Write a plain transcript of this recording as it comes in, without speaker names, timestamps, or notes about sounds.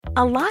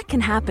A lot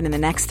can happen in the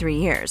next 3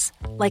 years.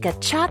 Like a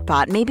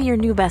chatbot may be your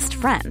new best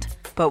friend.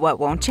 But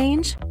what won't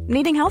change?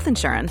 Needing health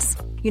insurance.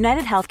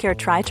 United Healthcare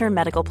Tri-Term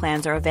Medical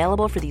Plans are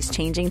available for these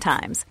changing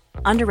times.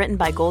 Underwritten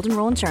by Golden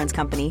Rule Insurance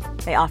Company,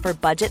 they offer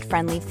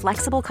budget-friendly,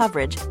 flexible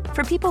coverage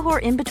for people who are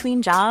in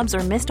between jobs or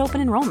missed open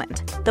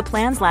enrollment. The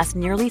plans last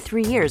nearly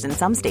 3 years in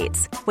some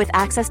states, with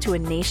access to a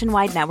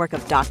nationwide network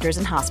of doctors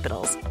and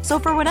hospitals. So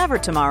for whatever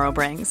tomorrow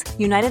brings,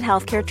 United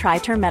Healthcare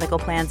Tri-Term Medical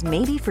Plans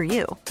may be for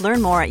you.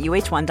 Learn more at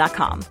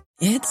uh1.com.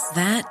 It's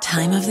that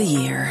time of the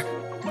year.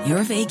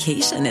 Your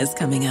vacation is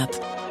coming up.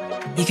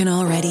 You can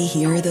already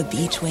hear the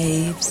beach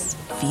waves,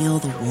 feel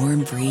the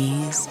warm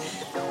breeze,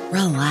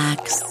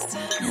 relax,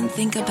 and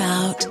think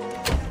about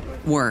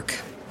work.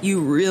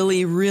 You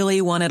really,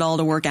 really want it all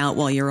to work out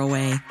while you're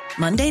away.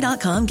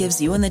 Monday.com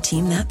gives you and the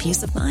team that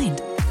peace of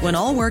mind. When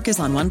all work is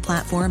on one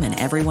platform and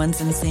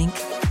everyone's in sync,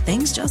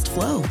 things just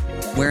flow.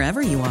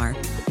 Wherever you are,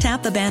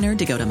 tap the banner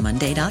to go to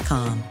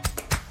Monday.com.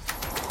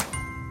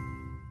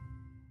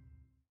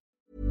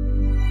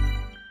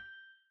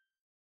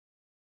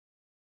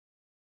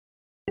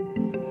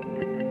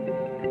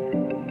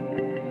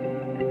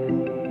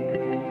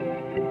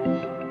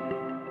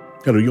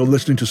 Hello, you're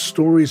listening to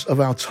Stories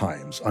of Our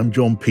Times. I'm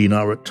John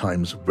Pienaar at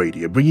Times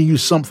Radio, bringing you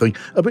something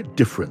a bit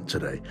different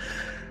today.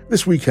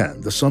 This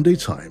weekend, the Sunday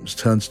Times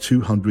turns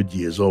 200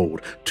 years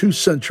old. 2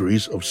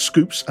 centuries of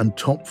scoops and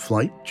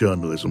top-flight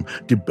journalism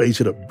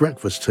debated at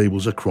breakfast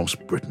tables across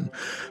Britain.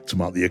 To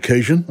mark the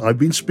occasion, I've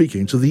been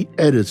speaking to the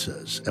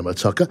editors, Emma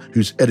Tucker,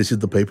 who's edited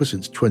the paper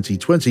since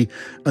 2020,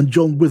 and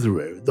John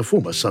Witherow, the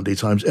former Sunday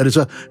Times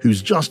editor,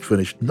 who's just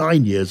finished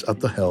 9 years at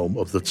the helm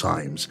of the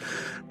Times.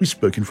 We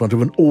spoke in front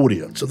of an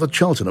audience at the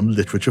Cheltenham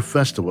Literature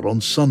Festival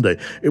on Sunday.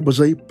 It was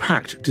a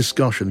packed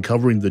discussion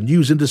covering the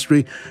news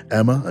industry,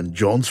 Emma and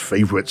John's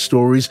favourite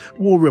stories,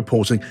 war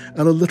reporting,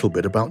 and a little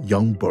bit about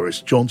young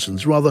Boris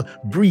Johnson's rather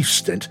brief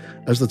stint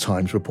as the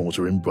Times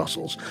reporter in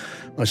Brussels.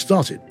 I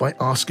started by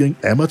asking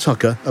Emma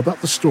Tucker about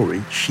the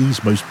story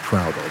she's most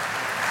proud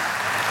of.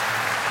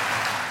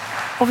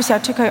 Obviously,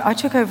 I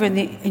took over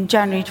in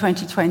January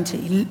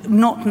 2020,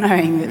 not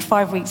knowing that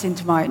 5 weeks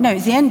into it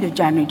was the end of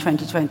January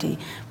 2020.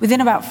 Within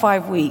about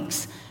 5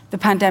 weeks, the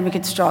pandemic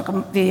had struck.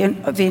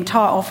 The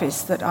entire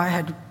office that I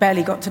had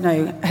barely got to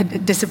know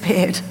had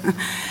disappeared.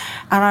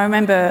 And I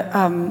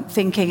remember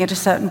thinking at a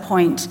certain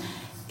point,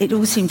 it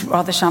all seemed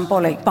rather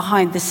shambolic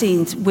behind the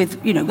scenes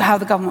with, how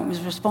the government was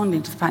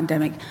responding to the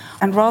pandemic.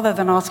 And rather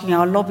than asking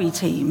our lobby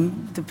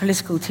team, the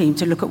political team,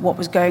 to look at what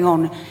was going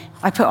on,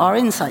 I put our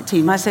insight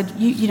team. I said,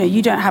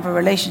 you don't have a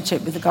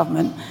relationship with the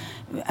government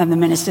and the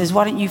ministers.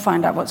 Why don't you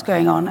find out what's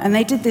going on? And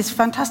they did this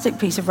fantastic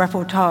piece of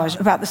reportage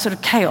about the sort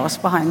of chaos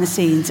behind the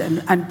scenes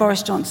and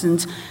Boris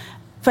Johnson's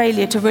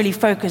failure to really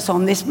focus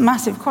on this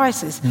massive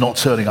crisis. Not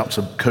turning up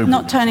to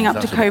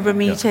Cobra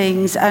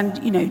meetings and,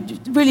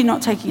 really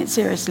not taking it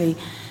seriously.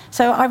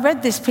 So I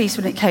read this piece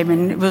when it came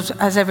in. It was,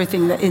 as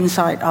everything that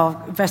Insight, our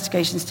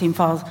investigations team,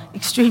 files,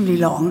 extremely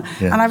long.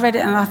 Yeah. And I read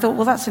it and I thought,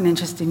 well, that's an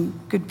interesting,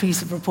 good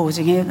piece of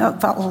reporting here.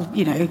 That'll,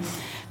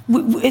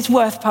 it's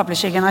worth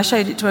publishing. And I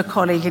showed it to a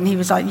colleague and he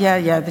was like,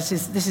 yeah, this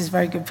is a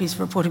very good piece of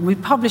reporting. We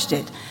published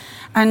it.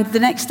 And the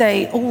next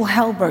day, all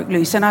hell broke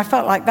loose. And I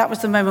felt like that was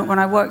the moment when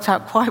I worked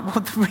out quite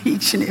what the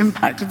reach and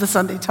impact of the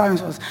Sunday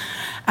Times was.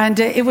 And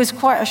it was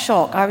quite a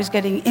shock. I was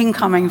getting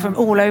incoming from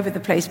all over the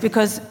place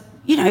because,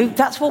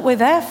 that's what we're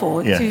there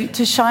for,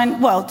 to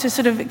shine, to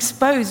sort of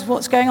expose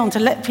what's going on, to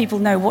let people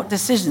know what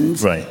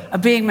decisions are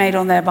being made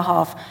on their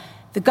behalf.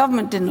 The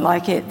government didn't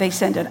like it. They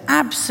sent an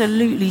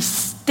absolutely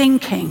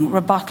stinking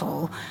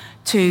rebuttal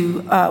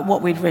to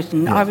what we'd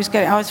written. Yeah.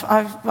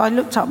 I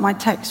looked up my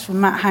text from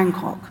Matt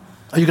Hancock.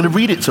 Are you going to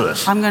read it to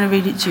us? I'm going to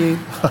read it to you.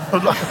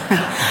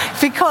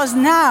 Because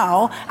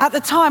now, at the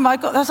time,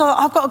 I've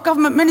got a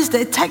government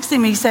minister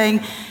texting me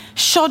saying,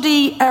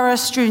 shoddy,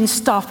 error-strewn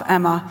stuff,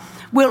 Emma.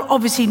 We'll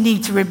obviously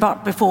need to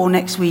rebut before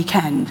next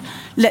weekend.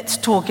 Let's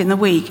talk in the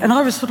week. And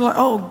I was sort of like,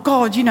 oh,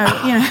 God,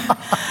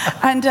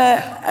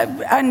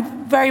 and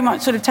very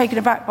much sort of taken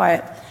aback by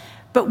it.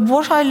 But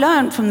what I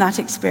learned from that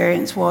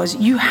experience was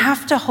you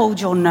have to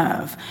hold your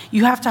nerve.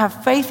 You have to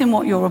have faith in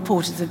what your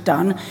reporters have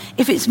done.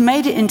 If it's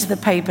made it into the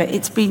paper,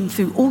 it's been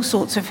through all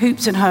sorts of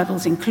hoops and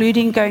hurdles,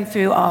 including going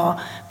through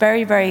our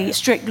very, very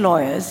strict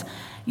lawyers.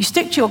 You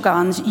stick to your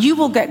guns, you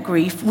will get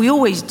grief. We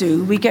always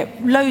do. We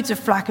get loads of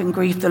flack and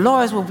grief. The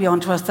lawyers will be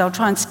onto us. They'll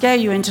try and scare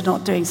you into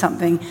not doing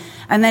something.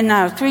 And then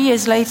now, 3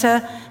 years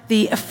later,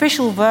 the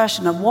official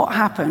version of what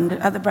happened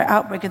at the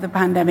outbreak of the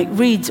pandemic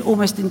reads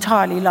almost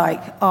entirely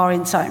like our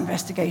Insight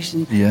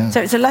investigation. Yeah.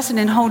 So it's a lesson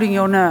in holding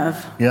your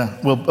nerve. Yeah,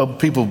 well,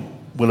 people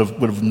will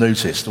have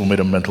noticed or made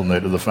a mental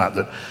note of the fact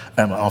that,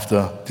 Emma,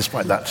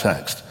 despite that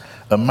text,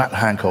 Matt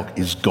Hancock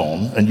is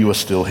gone and you are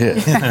still here.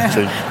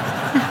 So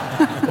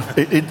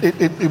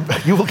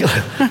you will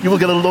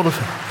get a lot of...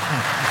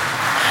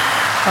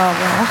 Oh,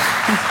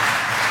 well...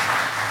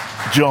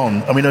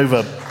 John,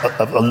 over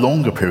a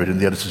longer period in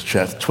the editor's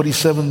chair,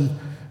 27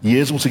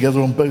 years altogether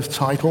on both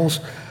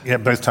titles? Yeah,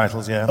 both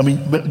titles, yeah.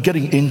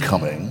 Getting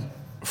incoming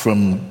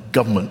from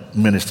government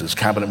ministers,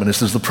 cabinet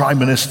ministers, the Prime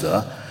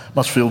Minister,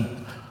 must feel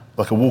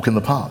like a walk in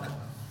the park.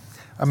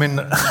 I mean,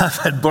 I've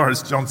had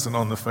Boris Johnson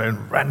on the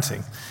phone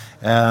ranting,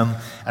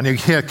 and you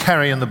hear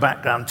Carrie in the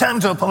background, tell him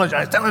to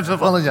apologise, tell him to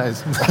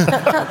apologise.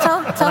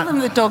 Tell them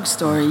the dog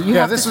story.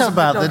 This was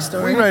about the dog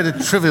story. We wrote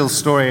a trivial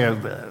story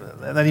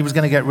that he was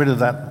going to get rid of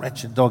that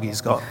wretched dog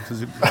he's got.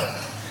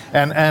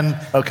 And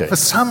for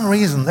some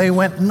reason, they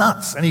went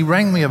nuts. And he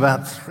rang me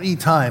about 3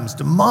 times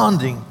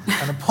demanding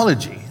an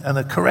apology and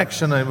a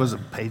correction. It was a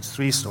page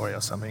 3 story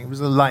or something. It was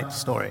a light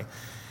story.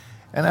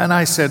 And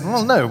I said,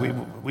 well, no,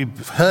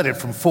 we've heard it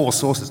from 4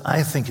 sources.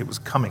 I think it was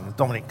Cummings.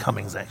 Dominic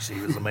Cummings,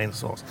 actually, was the main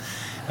source.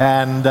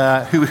 And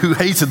who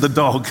hated the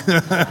dog.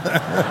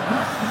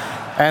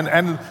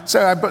 And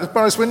so,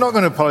 Boris, we're not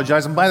going to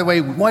apologise. And by the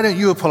way, why don't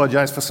you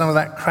apologise for some of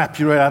that crap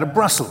you wrote out of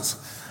Brussels?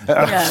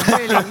 Yeah,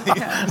 really.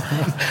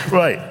 Yeah.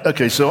 Right.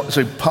 Okay. So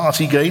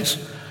Partygate,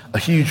 a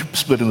huge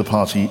split in the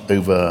party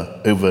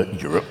over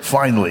Europe.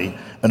 Finally,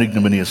 an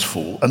ignominious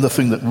fall. And the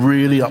thing that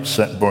really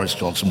upset Boris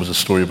Johnson was a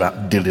story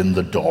about Dylan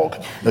the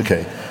dog.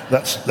 Okay,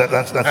 that's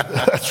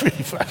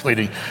really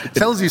fascinating. It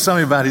tells you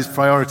something about his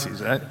priorities,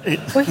 right?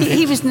 Well,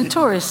 he was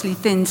notoriously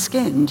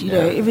thin-skinned. You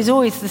know, it was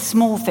always the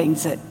small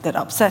things that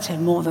upset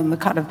him more than the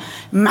kind of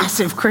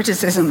massive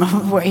criticism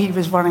of the way he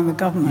was running the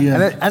government. Yeah.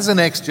 And as an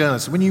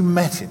ex-journalist, when you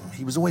met him,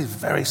 he was always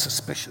very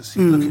suspicious.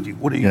 He'd look at you.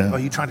 What are you? Are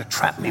you trying to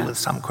trap me with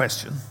some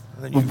question?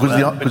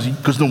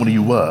 Because normally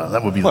you were.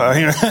 That would be not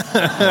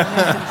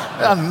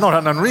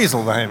an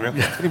unreasonable behaviour.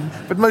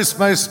 Yeah. But most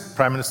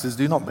prime ministers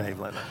do not behave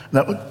like that.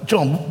 Now,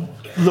 John,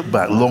 look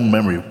back, long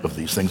memory of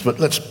these things,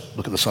 but let's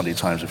look at the Sunday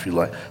Times, if you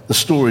like. The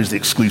stories, the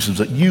exclusives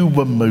that you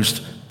were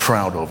most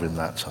proud of in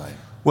that time.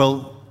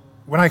 Well,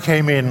 when I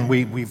came in,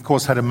 we of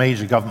course had a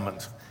major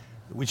government,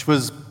 which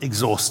was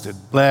exhausted.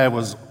 Blair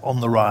was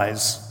on the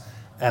rise,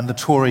 and the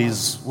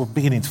Tories were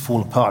beginning to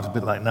fall apart, a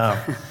bit like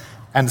now.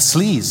 And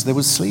sleaze, there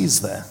was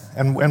sleaze there.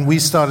 And when we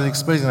started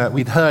exposing that,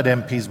 we'd heard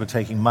MPs were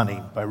taking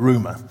money by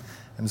rumour.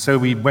 And so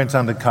we went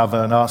undercover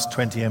and asked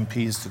 20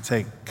 MPs to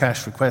take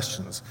cash for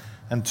questions.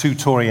 And 2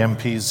 Tory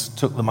MPs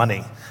took the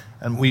money.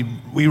 And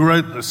we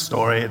wrote the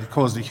story. It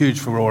caused a huge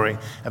furore.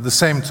 At the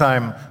same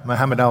time,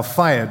 Mohammed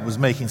Al-Fayed was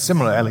making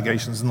similar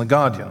allegations in The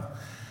Guardian.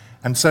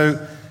 And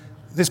so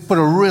this put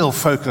a real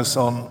focus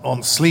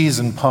on sleaze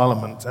in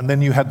Parliament. And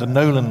then you had the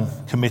Nolan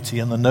Committee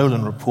and the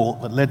Nolan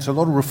Report that led to a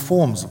lot of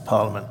reforms of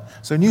Parliament.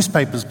 So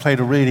newspapers played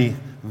a really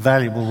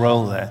valuable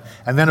role there.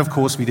 And then, of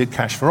course, we did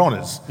Cash for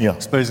Honours,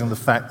 exposing the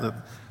fact that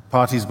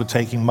parties were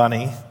taking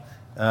money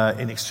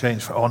in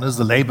exchange for honours.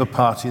 The Labour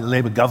Party, the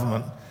Labour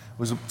government,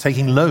 was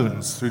taking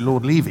loans through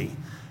Lord Levy,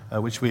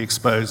 which we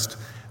exposed,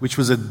 which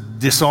was a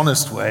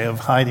dishonest way of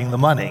hiding the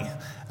money.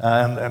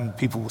 And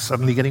people were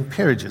suddenly getting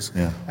peerages.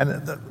 Yeah. And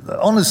the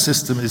honours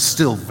system is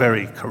still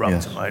very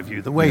corrupt, in my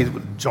view. The way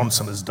that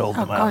Johnson has doled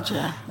them out.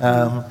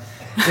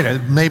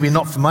 Maybe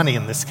not for money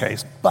in this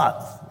case,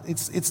 but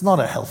it's not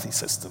a healthy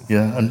system.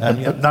 Yeah,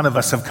 and none of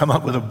us have come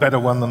up with a better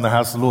one than the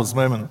House of Lords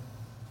moment.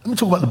 Let me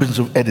talk about the business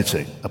of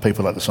editing a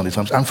paper like the Sunday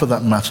Times, and for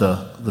that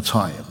matter, the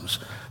Times.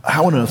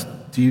 How on earth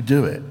do you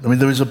do it? I mean,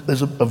 there's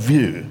a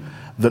view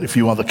that if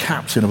you are the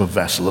captain of a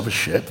vessel, of a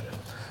ship,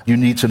 you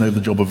need to know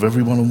the job of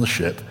everyone on the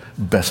ship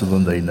better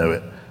than they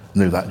know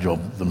that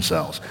job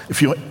themselves.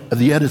 If you're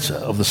the editor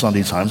of the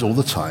Sunday Times or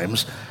the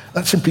Times,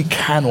 that simply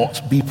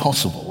cannot be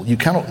possible. You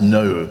cannot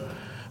know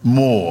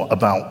more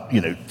about,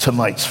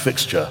 tonight's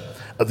fixture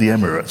at the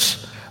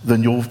Emirates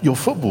than your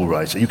football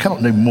writer. You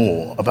cannot know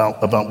more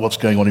about what's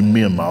going on in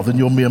Myanmar than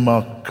your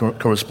Myanmar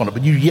correspondent.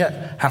 But you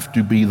yet have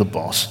to be the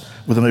boss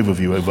with an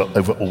overview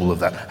over all of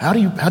that. How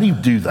do you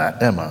do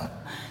that, Emma?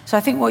 So I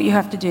think what you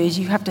have to do is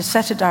you have to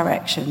set a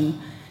direction,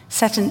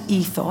 set an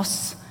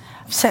ethos,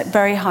 set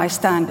very high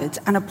standards,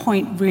 and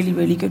appoint really,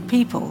 really good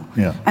people.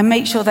 Yeah. And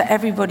make sure that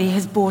everybody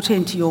has bought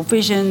into your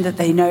vision, that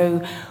they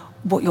know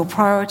what your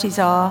priorities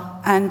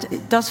are. And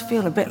it does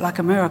feel a bit like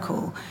a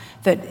miracle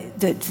that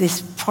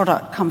this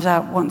product comes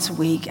out once a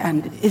week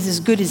and is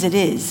as good as it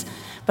is.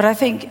 But I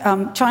think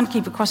trying to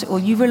keep across it all,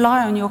 you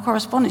rely on your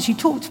correspondence. You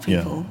talk to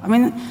people. Yeah. I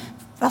mean,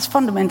 that's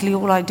fundamentally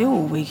all I do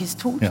all week, is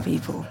talk to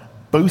people.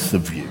 Both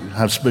of you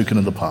have spoken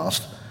in the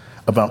past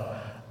about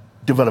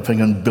developing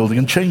and building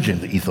and changing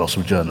the ethos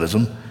of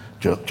journalism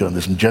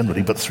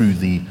generally, but through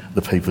the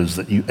papers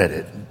that you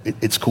edit.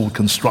 It's called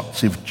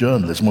constructive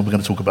journalism, and we're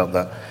going to talk about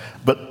that.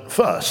 But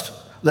first,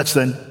 let's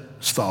then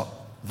start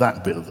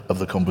that bit of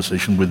the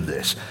conversation with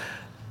this.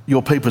 Both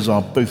your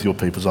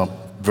papers are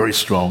very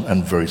strong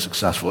and very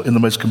successful in the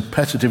most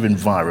competitive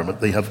environment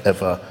they have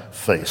ever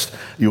faced.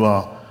 You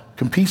are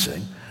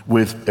competing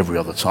with every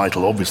other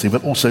title, obviously,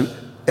 but also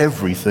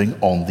everything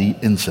on the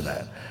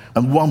internet.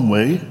 And one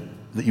way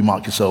that you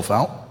mark yourself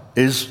out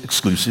is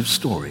exclusive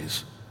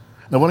stories.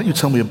 Now, why don't you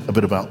tell me a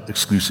bit about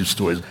exclusive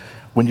stories?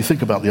 When you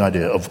think about the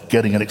idea of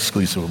getting an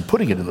exclusive and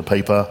putting it in the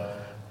paper,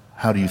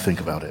 how do you think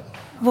about it?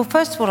 Well,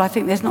 first of all, I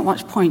think there's not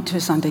much point to a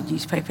Sunday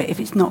newspaper if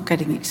it's not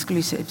getting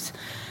exclusives.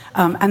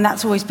 And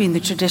that's always been the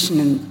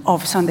tradition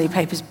of Sunday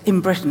papers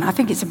in Britain. I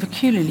think it's a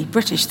peculiarly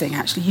British thing,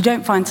 actually. You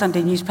don't find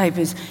Sunday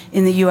newspapers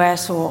in the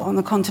US or on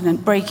the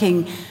continent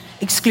breaking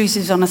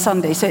exclusives on a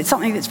Sunday. So it's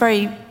something that's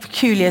very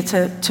peculiar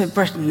to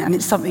Britain, and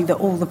it's something that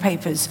all the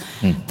papers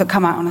that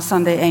come out on a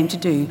Sunday aim to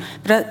do.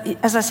 But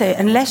as I say,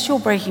 unless you're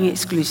breaking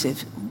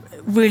exclusive,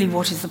 really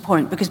what is the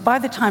point? Because by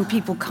the time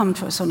people come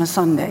to us on a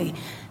Sunday,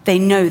 they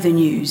know the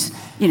news.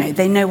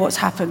 They know what's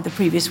happened the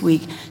previous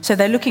week. So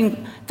they're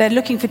looking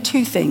for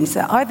two things.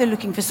 They're either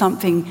looking for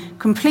something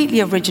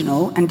completely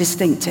original and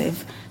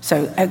distinctive,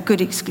 so a good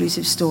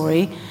exclusive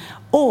story,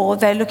 or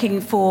they're looking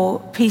for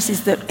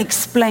pieces that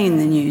explain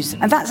the news.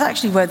 And that's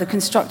actually where the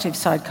constructive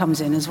side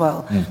comes in as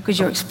well, because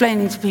you're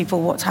explaining to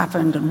people what's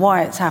happened and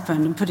why it's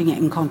happened and putting it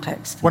in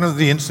context. One of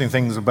the interesting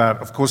things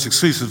about, of course,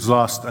 exclusives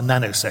last a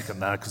nanosecond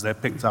now because they're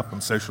picked up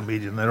on social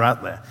media and they're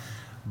out there.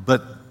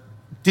 But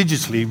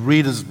digitally,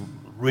 readers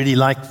really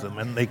like them,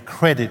 and they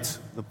credit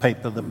the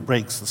paper that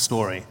breaks the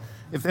story.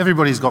 If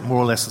everybody's got more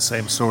or less the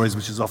same stories,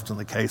 which is often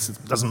the case, it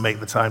doesn't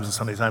make the Times and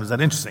Sunday Times that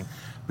interesting.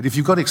 But if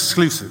you've got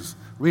exclusives,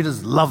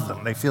 readers love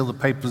them. They feel the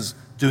paper's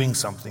doing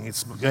something.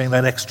 It's going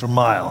that extra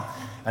mile,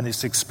 and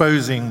it's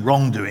exposing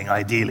wrongdoing,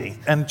 ideally,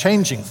 and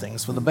changing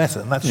things for the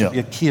better, and that should be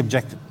a key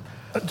objective.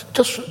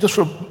 Just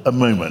for a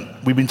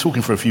moment, we've been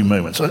talking for a few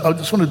moments. I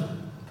just want to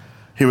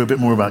hear a bit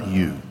more about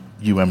you,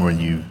 Emma,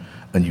 and you,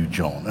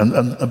 John,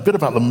 and a bit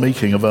about the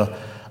making of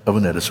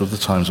an editor of the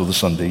Times or the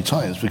Sunday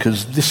Times,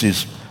 because this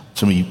is,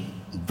 to me,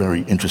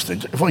 very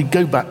interesting. If I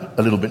go back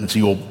a little bit into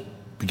your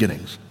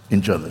beginnings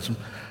in journalism,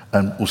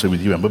 and also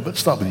with you, Emma, but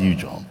start with you,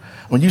 John.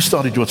 When you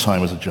started your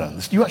time as a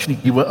journalist,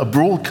 you were a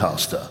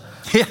broadcaster.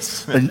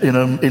 Yes.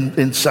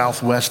 In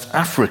Southwest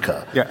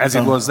Africa. Yeah, as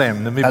it was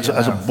then. As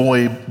a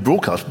boy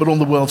broadcaster, but on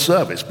the World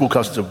Service,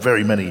 broadcasted to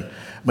very many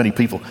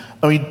people.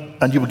 I mean,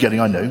 and you were getting,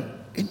 I know,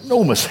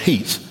 enormous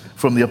heat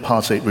from the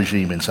apartheid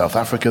regime in South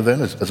Africa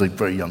then, as a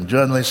very young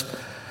journalist.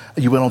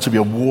 You went on to be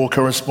a war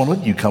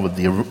correspondent. You covered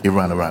the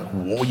Iran-Iraq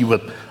War. You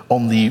were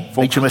on the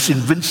HMS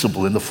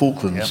Invincible in the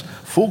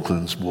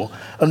Falklands War.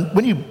 And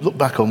when you look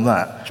back on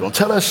that, John,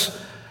 tell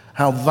us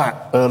how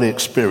that early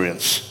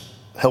experience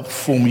helped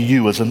form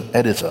you as an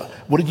editor.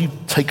 What did you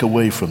take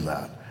away from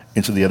that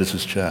into the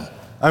editor's chair?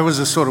 I was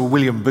a sort of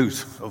William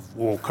Booth of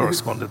war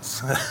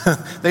correspondents.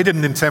 They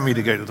didn't intend me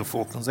to go to the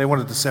Falklands. They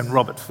wanted to send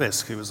Robert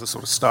Fisk, who was a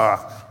sort of star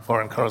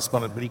foreign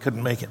correspondent, but he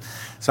couldn't make it.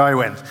 So I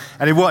went.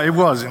 And it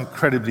was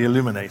incredibly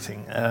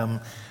illuminating. As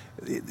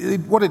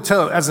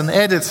an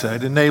editor,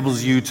 it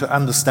enables you to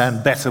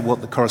understand better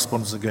what the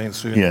correspondents are going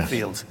through in the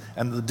field,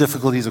 and the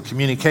difficulties of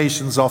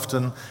communications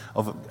often,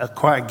 of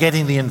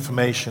getting the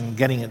information,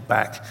 getting it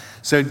back.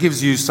 So it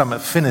gives you some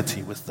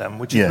affinity with them,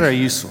 which is very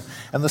useful.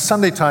 And the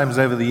Sunday Times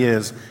over the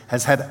years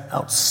has had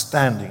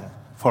outstanding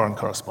foreign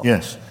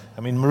correspondents. Yes.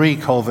 I mean, Marie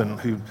Colvin,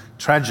 who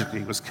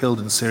tragically was killed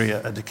in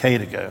Syria a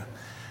decade ago.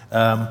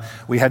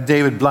 We had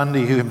David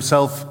Blundy, who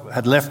himself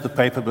had left the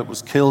paper but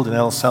was killed in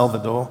El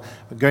Salvador.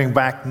 But going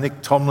back,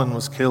 Nick Tomlin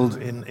was killed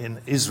in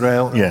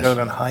Israel, in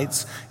Golan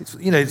Heights. It's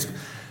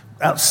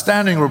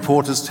outstanding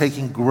reporters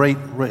taking great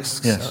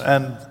risks. Yes.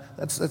 And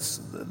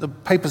the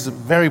paper's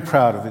very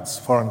proud of its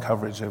foreign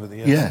coverage over the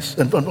years. Yes,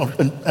 and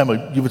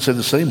Emma, you would say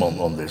the same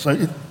on this.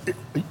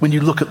 When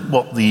you look at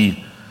what the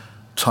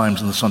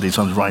Times and the Sunday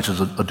Times writers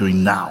are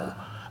doing now,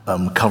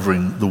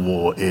 covering the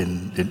war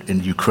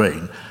in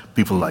Ukraine,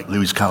 people like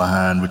Louise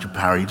Callahan, Richard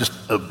Parry, just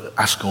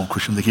Askell,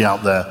 Christian Dickey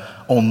out there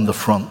on the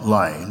front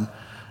line.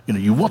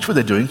 You watch what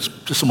they're doing.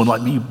 Just someone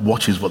like me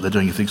watches what they're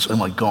doing. You think, oh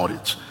my God,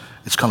 it's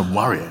kind of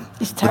worrying.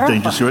 It's terrifying.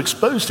 The dangers you're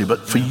exposed to.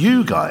 But for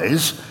you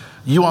guys,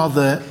 you are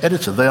their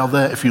editor. They are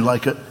there, if you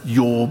like, at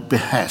your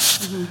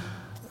behest.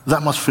 Mm-hmm.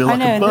 That must feel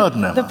like a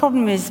burden. The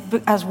problem is,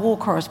 as war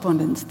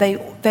correspondents,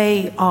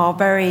 they are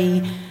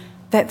very.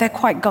 They're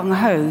quite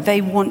gung-ho.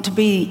 They want to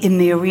be in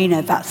the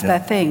arena. That's their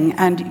thing.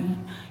 And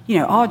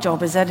our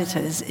job as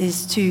editors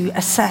is to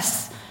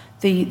assess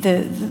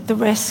the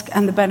risk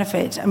and the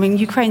benefit. I mean,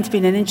 Ukraine's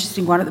been an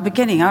interesting one. At the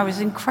beginning, I was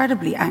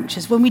incredibly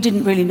anxious. When we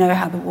didn't really know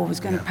how the war was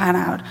going to pan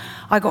out,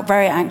 I got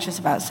very anxious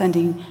about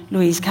sending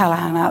Louise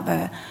Callahan out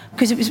there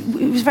because it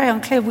was very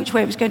unclear which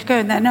way it was going to go.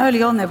 And then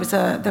early on, there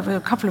were a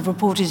couple of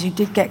reporters who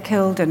did get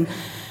killed. And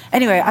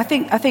anyway, I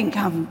think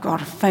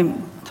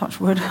touch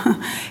wood,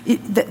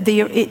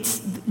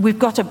 we've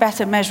got a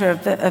better measure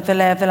of the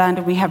lay of the land,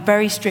 and we have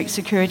very strict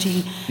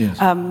security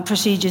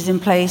procedures in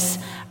place,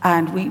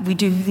 and we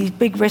do these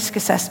big risk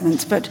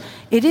assessments, but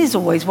it is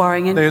always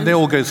worrying. They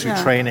all go through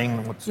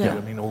training,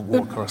 all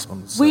war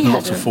correspondents.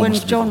 When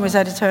John was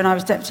editor and I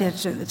was deputy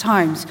editor at the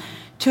Times,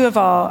 two of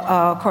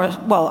a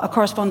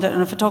correspondent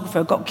and a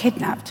photographer got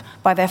kidnapped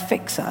by their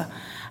fixer,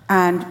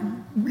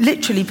 and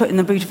literally put in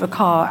the boot of a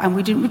car, and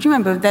would you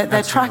remember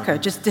their tracker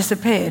just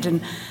disappeared,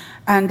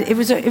 and it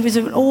was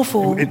an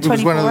awful 24 hours. It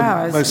was one of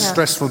the most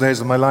stressful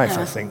days of my life,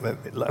 I think.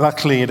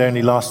 Luckily, it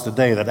only lasted a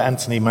day that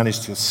Anthony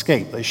managed to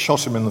escape. They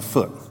shot him in the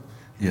foot.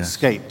 He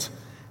escaped,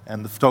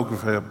 and the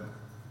photographer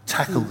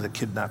tackled the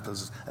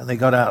kidnappers, and they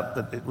got out.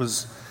 But it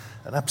was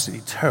an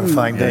absolutely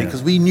terrifying day,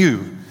 because we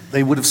knew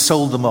they would have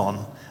sold them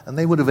on, and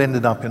they would have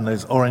ended up in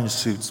those orange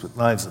suits with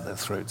knives at their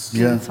throats.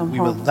 Yeah. We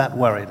were that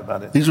worried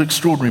about it. These are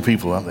extraordinary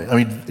people, aren't they? I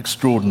mean,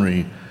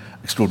 extraordinary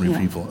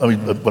people. I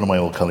mean, one of my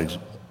old colleagues,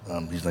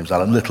 his name's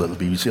Alan Little at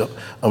the BBC.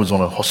 I was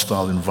on a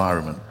hostile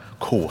environment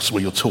course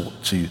where you're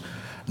taught to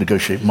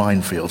negotiate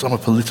minefields. I'm a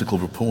political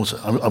reporter.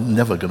 I'm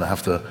never going to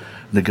have to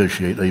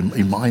negotiate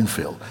a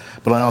minefield.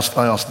 But I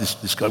asked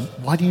this guy,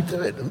 why do you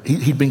do it?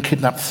 He'd been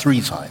kidnapped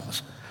 3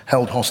 times,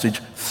 held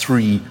hostage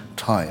 3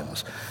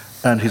 times.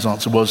 And his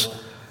answer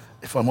was,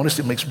 if I'm honest,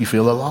 it makes me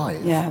feel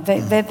alive. Yeah,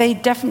 they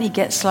definitely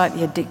get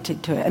slightly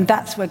addicted to it. And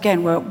that's,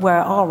 again, where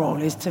our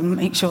role is to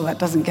make sure that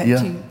doesn't get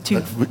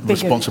too big.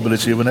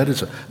 Responsibility of an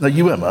editor. Now,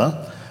 you,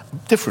 Emma,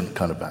 different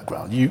kind of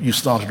background. You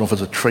started off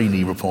as a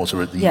trainee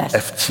reporter at the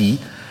FT.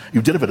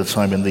 You did a bit of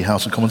time in the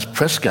House of Commons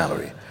Press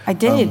Gallery. I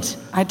did.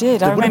 I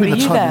remember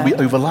you there. We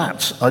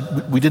overlapped.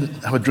 We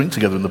didn't have a drink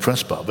together in the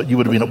press bar, but you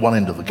would have been at one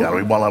end of the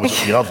gallery while I was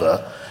at the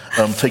other,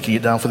 taking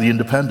it down for the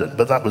Independent.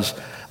 But that was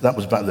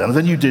back then. And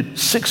then you did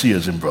 6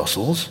 years in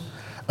Brussels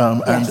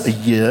and a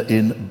year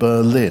in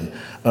Berlin.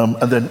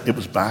 And then it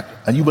was back,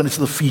 and you went into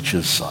the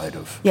features side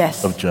of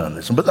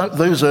journalism. But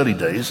those early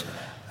days,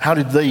 how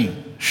did they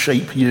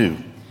shape you?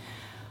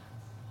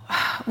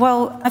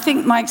 Well, I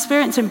think my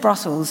experience in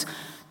Brussels,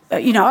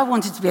 I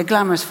wanted to be a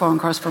glamorous foreign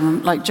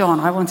correspondent like John.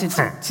 I wanted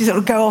to sort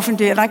of go off and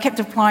do it. And I kept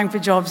applying for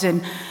jobs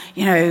in,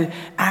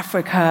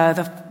 Africa,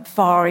 the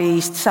Far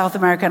East, South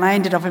America, and I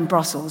ended up in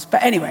Brussels.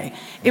 But anyway,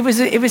 it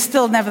was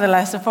still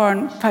nevertheless a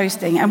foreign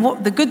posting. And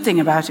what the good thing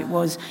about it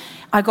was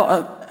I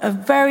got a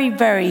very,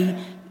 very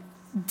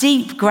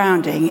deep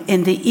grounding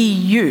in the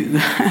EU,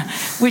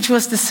 which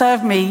was to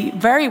serve me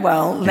very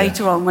well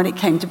later on when it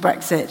came to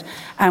Brexit.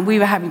 And we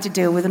were having to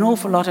deal with an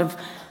awful lot of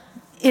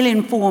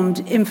ill-informed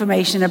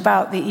information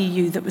about the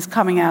EU that was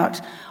coming out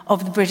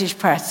of the British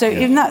press. So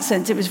in that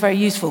sense, it was very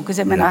useful because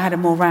it meant I had a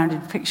more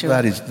rounded picture.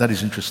 That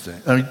is interesting.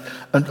 I mean,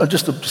 and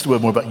just a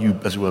word more about you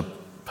as you were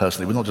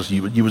personally, but not just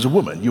you, but you as a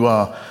woman. You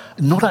are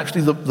not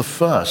actually the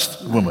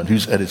first woman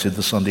who's edited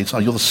the Sunday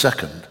Times. You're the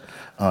second,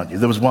 aren't you?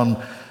 There was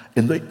one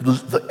in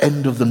the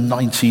end of the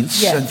 19th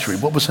century.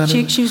 What was her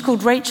name? She was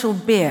called Rachel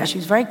Beer. She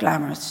was very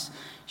glamorous.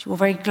 She wore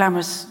very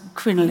glamorous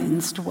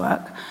crinolines to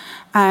work.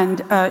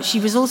 And she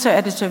was also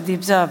editor of The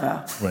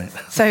Observer. Right.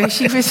 So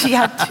she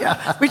had,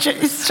 which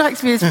it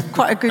strikes me as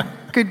quite a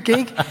good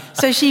gig.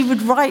 So she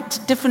would write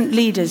different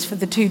leaders for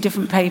the 2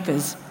 different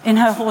papers in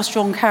her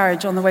horse-drawn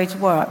carriage on the way to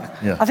work.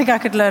 Yeah. I think I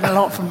could learn a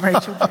lot from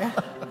Rachel Beer.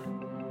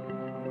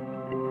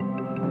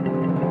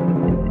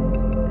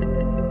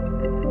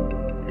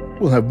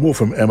 We'll have more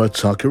from Emma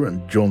Tucker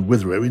and John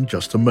Witherow in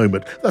just a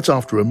moment. That's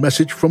after a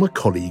message from a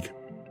colleague.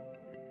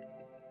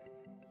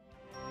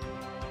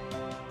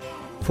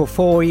 For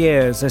 4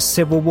 years, a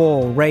civil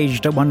war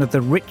raged at one of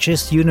the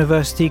richest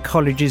university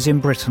colleges in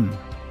Britain.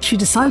 She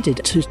decided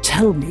to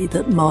tell me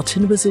that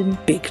Martin was in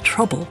big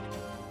trouble.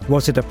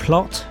 Was it a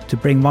plot to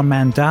bring one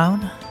man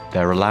down?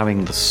 They're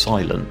allowing the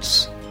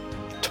silence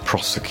to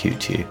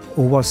prosecute you.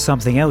 Or was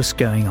something else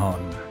going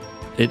on?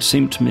 It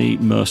seemed to me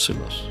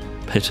merciless,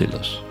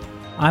 pitiless.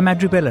 I'm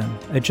Andrew Billen,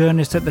 a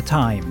journalist at The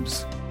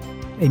Times.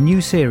 A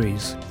new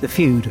series, The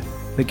Feud,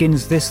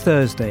 begins this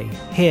Thursday,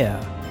 here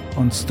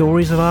on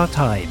Stories of Our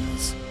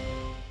Times.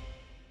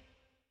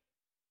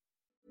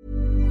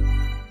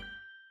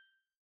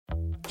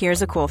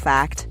 Here's a cool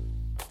fact.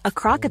 A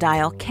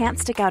crocodile can't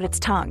stick out its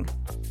tongue.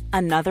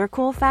 Another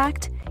cool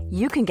fact,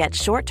 you can get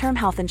short-term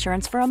health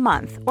insurance for a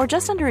month or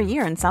just under a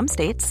year in some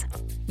states.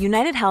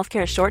 United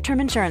Healthcare short-term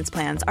insurance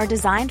plans are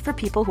designed for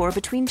people who are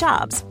between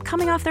jobs,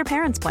 coming off their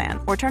parents' plan,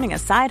 or turning a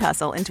side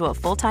hustle into a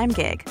full-time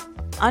gig.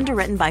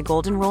 Underwritten by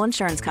Golden Rule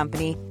Insurance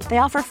Company, they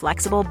offer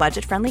flexible,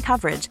 budget-friendly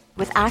coverage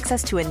with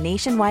access to a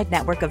nationwide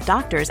network of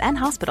doctors and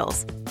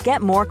hospitals.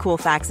 Get more cool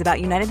facts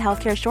about United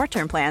Healthcare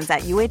short-term plans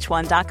at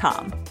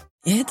uh1.com.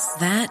 It's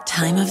that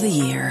time of the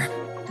year.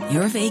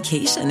 Your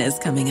vacation is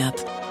coming up.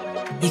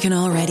 You can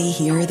already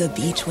hear the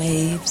beach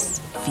waves,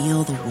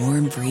 feel the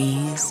warm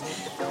breeze,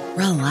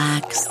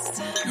 relax,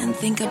 and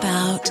think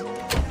about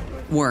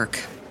work.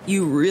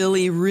 You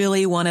really,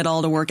 really want it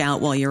all to work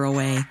out while you're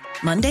away.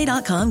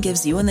 Monday.com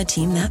gives you and the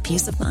team that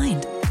peace of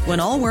mind.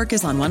 When all work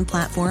is on one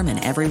platform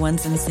and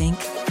everyone's in sync,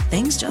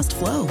 things just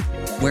flow.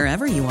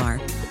 Wherever you are,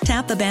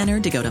 tap the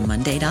banner to go to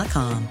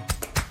Monday.com.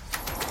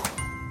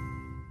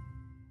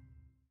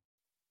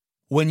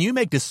 When you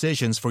make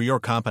decisions for your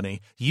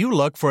company, you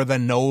look for the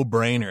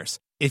no-brainers.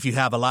 If you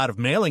have a lot of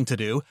mailing to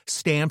do,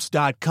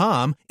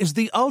 Stamps.com is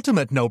the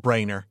ultimate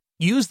no-brainer.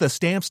 Use the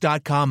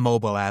Stamps.com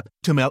mobile app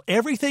to mail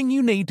everything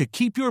you need to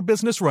keep your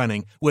business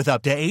running with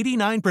up to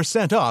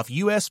 89% off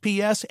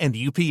USPS and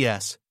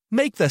UPS.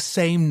 Make the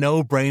same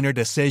no-brainer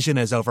decision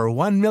as over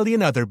 1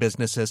 million other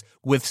businesses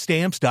with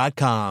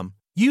Stamps.com.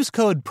 Use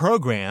code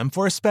PROGRAM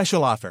for a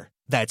special offer.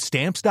 That's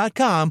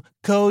Stamps.com,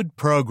 code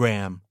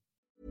PROGRAM.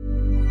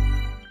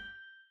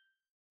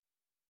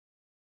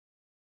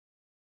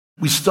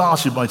 We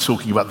started by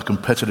talking about the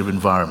competitive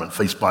environment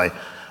faced by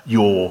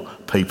your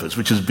papers,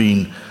 which has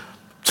been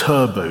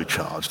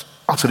turbocharged,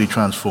 utterly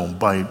transformed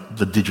by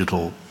the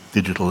digital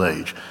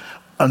age.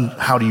 And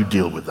how do you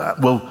deal with that?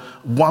 Well,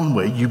 one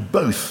way you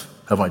both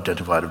have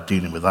identified of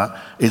dealing with that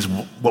is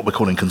what we're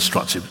calling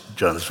constructive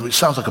journalism. It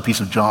sounds like a piece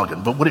of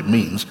jargon, but what it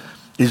means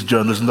is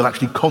journalism that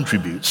actually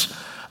contributes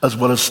as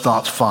well as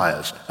starts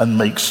fires and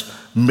makes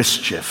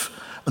mischief.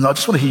 And I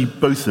just want to hear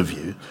both of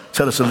you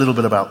tell us a little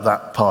bit about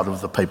that part of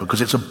the paper,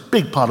 because it's a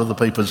big part of the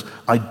paper's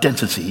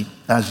identity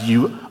as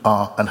you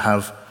are and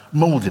have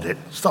moulded it.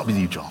 Start with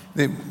you, John.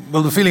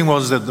 Well, the feeling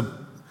was that the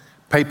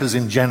papers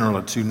in general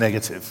are too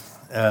negative,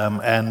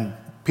 and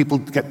people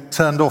get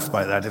turned off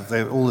by that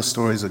if all the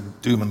stories are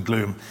doom and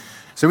gloom.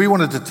 So we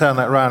wanted to turn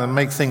that around and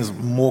make things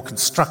more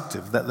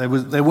constructive, that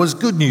there was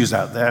good news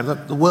out there,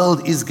 that the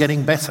world is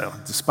getting better,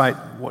 despite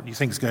what you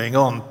think is going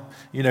on.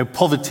 You know,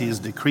 poverty is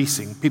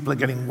decreasing, people are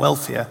getting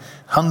wealthier,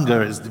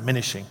 hunger is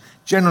diminishing.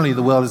 Generally,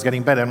 the world is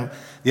getting better. And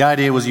the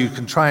idea was you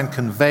can try and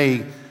convey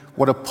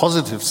what are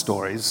positive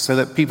stories so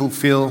that people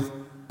feel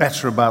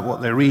better about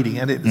what they're reading,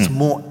 and it's a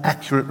more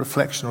accurate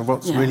reflection of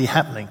what's really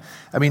happening.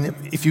 I mean,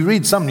 if you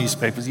read some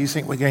newspapers, you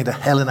think we're going to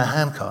hell in a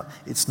handcart.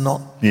 It's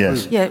not true.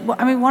 Yeah, well,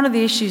 I mean, one of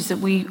the issues that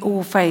we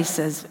all face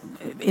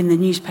in the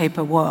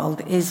newspaper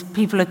world is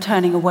people are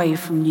turning away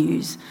from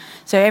news.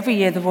 So every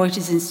year the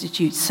Reuters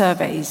Institute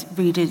surveys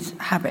readers'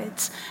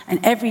 habits, and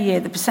every year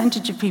the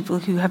percentage of people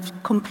who have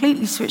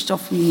completely switched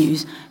off from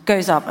news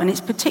goes up, and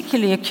it's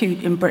particularly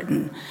acute in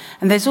Britain.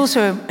 And there's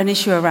also an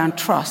issue around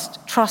trust.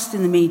 Trust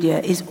in the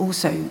media is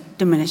also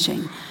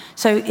diminishing.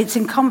 So it's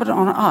incumbent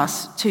on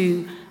us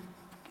to,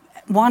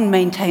 one,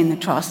 maintain the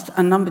trust,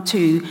 and number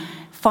two,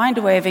 find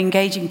a way of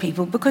engaging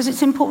people, because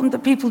it's important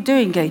that people do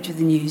engage with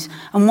the news.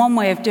 And one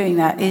way of doing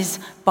that is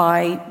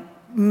by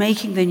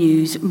making the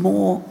news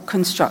more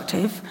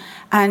constructive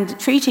and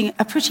treating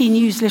a pretty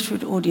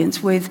news-literate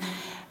audience with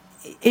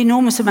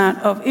enormous amount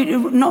of,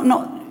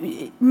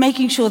 not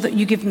making sure that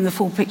you give them the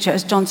full picture,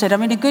 as John said. I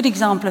mean, a good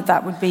example of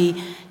that would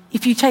be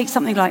if you take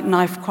something like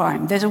knife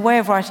crime. There's a way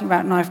of writing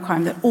about knife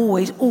crime that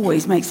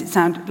always makes it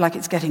sound like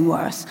it's getting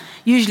worse.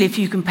 Usually if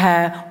you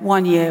compare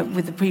 1 year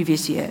with the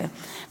previous year.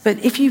 But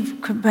if you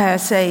compare,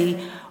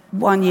 say,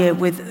 1 year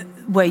with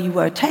where you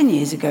were 10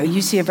 years ago,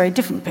 you see a very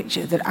different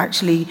picture, that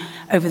actually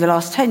over the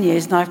last 10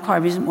 years, knife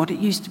crime isn't what it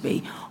used to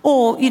be.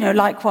 Or, you know,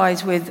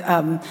 likewise with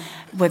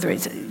whether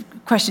it's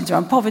questions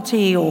around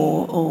poverty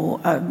or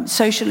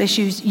social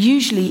issues,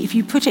 usually if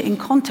you put it in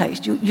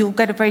context, you'll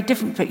get a very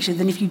different picture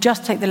than if you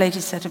just take the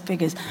latest set of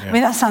figures. Yeah. I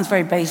mean, that sounds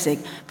very basic,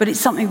 but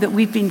it's something that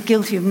we've been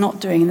guilty of not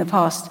doing in the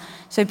past.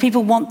 So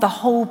people want the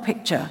whole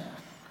picture.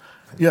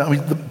 Yeah, I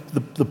mean,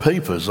 the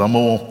papers are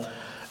more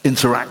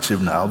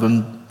interactive now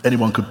than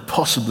anyone could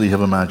possibly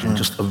have imagined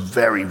just a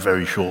very,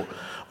 very short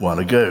while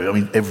ago. I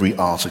mean, every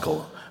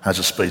article has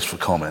a space for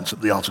comments.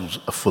 The articles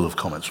are full of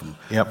comments from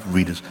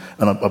readers,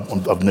 and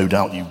I've no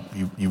doubt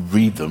you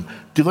read them.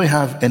 Do they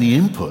have any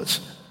input,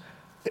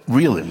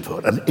 real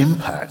input, and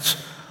impact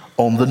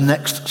on the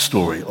next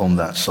story on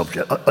that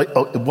subject?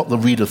 What the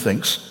reader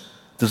thinks,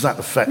 does that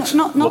affect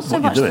not what so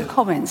you're much doing? The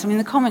comments. I mean,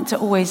 the comments are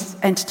always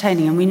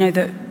entertaining, and we know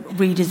that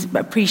readers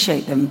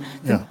appreciate them.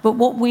 Yeah. But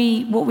what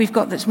we've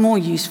got that's more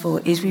useful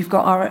is we've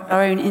got our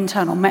own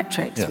internal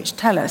metrics, which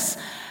tell us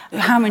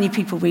how many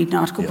people read an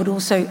article, but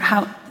also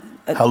how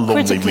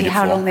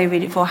long they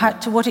read it for,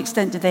 to what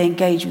extent do they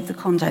engage with the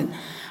content.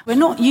 We're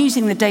not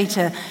using the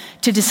data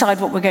to decide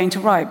what we're going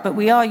to write, but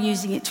we are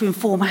using it to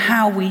inform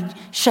how we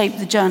shape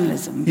the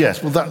journalism.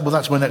 Yes, well,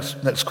 that's my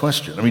next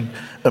question. I mean,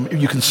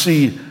 you can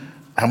see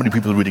how many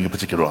people are reading a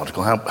particular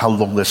article, how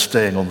long they're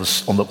staying on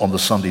the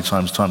Sunday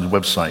Times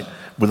website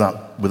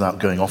without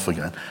going off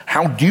again.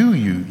 How do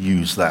you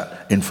use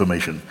that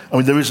information? I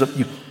mean, there is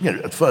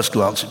at first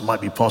glance, it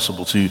might be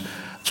possible to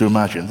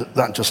imagine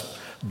that just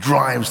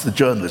drives the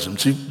journalism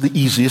to the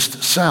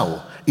easiest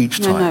sell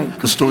each time,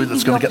 the story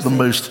that's going to get the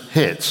most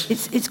hits.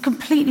 It's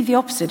completely the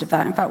opposite of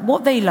that. In fact,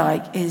 what they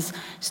like is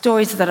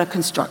stories that are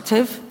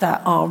constructive,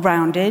 that are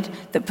rounded,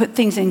 that put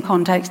things in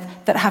context,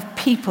 that have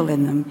people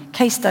in them.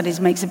 Case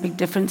studies makes a big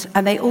difference,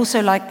 and they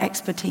also like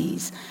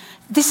expertise.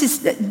 This is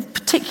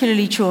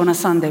particularly true on a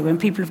Sunday when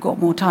people have got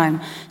more time.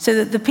 So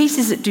that the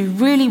pieces that do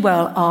really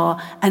well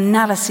are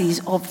analyses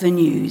of the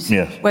news.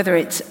 Yes. Whether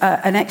it's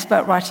an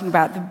expert writing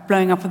about the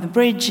blowing up of the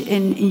bridge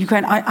in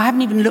Ukraine. I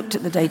haven't even looked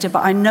at the data,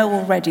 but I know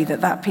already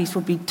that piece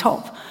will be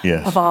top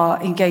of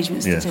our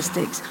engagement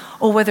statistics. Yes.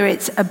 Or whether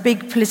it's a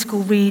big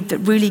political read that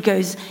really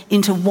goes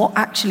into what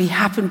actually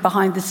happened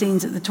behind the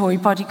scenes at the Tory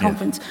party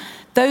conference. Yes.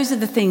 Those are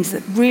the things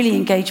that really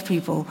engage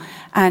people.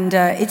 And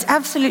it's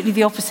absolutely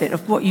the opposite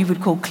of what you would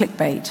call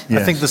clickbait.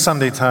 Yes. I think the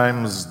Sunday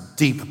Times'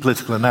 deep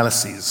political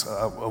analyses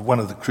are one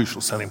of the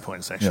crucial selling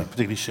points, actually,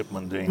 particularly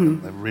Shipman doing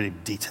them. They're really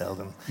detailed.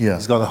 And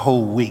he's got a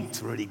whole week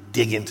to really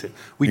dig into it.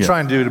 We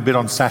try and do it a bit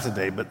on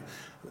Saturday, but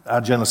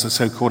our journalists are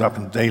so caught up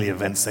in daily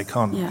events, they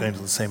can't go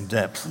into the same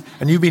depth.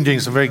 And you've been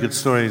doing some very good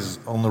stories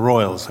on the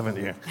Royals, haven't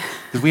you?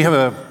 Because we have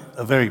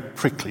a very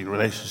prickly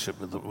relationship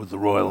with the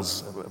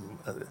Royals.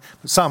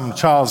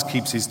 Charles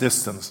keeps his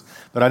distance,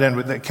 but I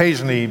don't.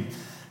 Occasionally,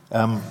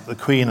 the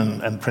Queen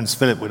and Prince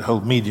Philip would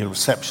hold media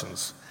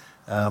receptions,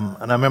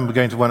 and I remember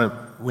going to one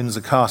at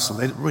Windsor Castle.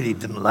 They really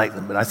didn't like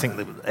them, but I think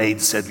the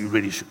aides said you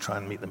really should try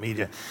and meet the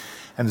media.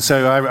 And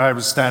so I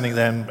was standing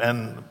there,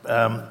 and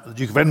the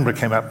Duke of Edinburgh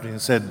came up to me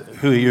and said,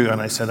 "Who are you?"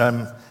 And I said,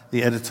 "I'm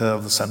the editor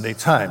of the Sunday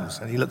Times."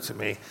 And he looked at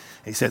me,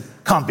 He said,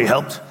 "Can't be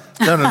helped.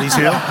 Learnerly's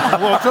here." I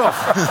walked off.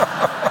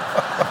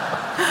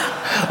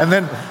 And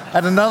then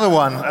at another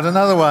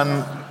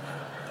one,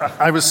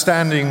 I was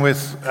standing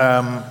with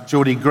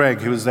Geordie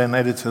Gregg, who was then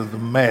editor of the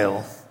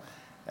Mail,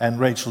 and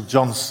Rachel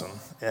Johnson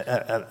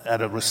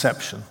at a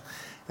reception.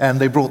 And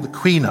they brought the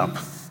Queen up,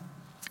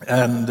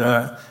 and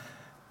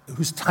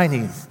who's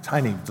tiny,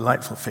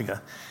 delightful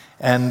figure.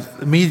 And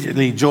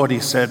immediately Geordie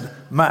said,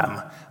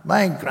 "Ma'am,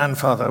 my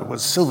grandfather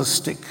was Silver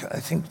Stick, I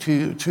think,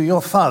 to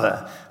your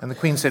father." And the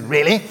Queen said,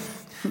 "Really?"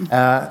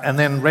 And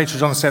then Rachel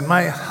Johnson said,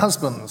 "My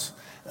husband's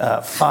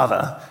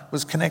father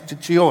was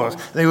connected to yours."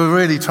 They were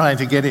really trying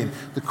to get in.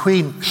 The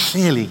Queen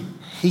clearly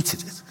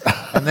hated it.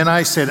 And then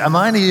I said, "Am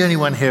I the only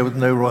one here with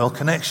no royal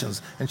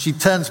connections?" And she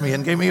turned to me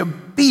and gave me a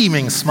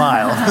beaming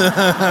smile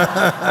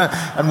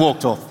and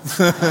walked off.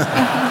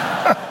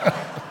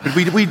 But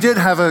we did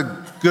have a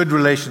good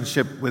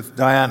relationship with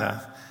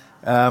Diana,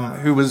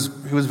 who was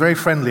very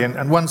friendly,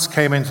 and once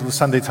came into the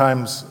Sunday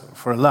Times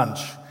for a lunch.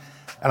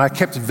 And I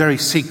kept it very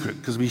secret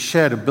because we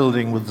shared a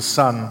building with the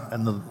Sun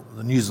and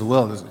the News of the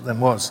World, as it then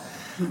was.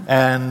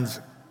 And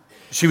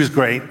she was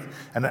great.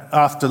 And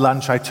after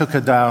lunch, I took her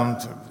down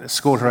to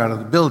escort her out of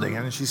the building.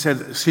 And she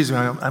said, "Excuse me,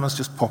 I must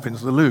just pop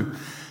into the loo."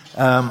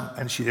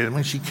 And she did. And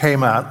when she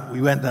came out,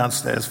 we went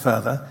downstairs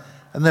further,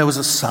 and there was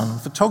a Sun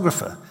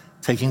photographer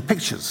taking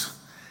pictures.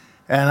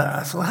 And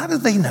I thought, how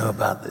did they know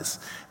about this?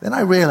 Then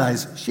I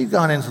realized she'd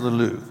gone into the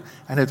loo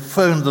and had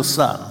phoned the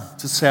Sun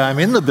to say, "I'm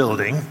in the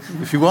building.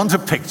 If you want a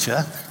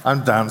picture,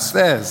 I'm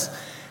downstairs."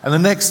 And the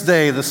next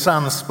day, the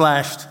Sun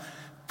splashed,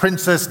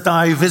 "Princess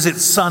Di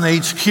visits Sun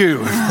HQ."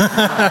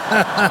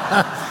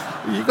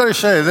 You've got to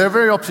show they're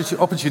very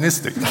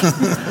opportunistic.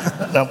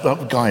 Now,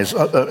 guys,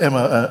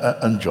 Emma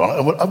and John,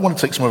 I want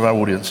to take some of our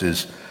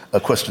audience's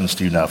questions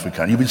to you now, if we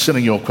can. You've been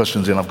sending your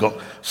questions in. I've got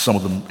some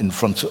of them in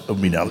front of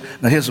me now.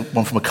 Now, here's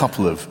one from a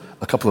couple of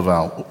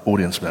our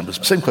audience members.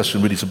 Same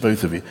question, really, to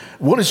both of you.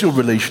 What is your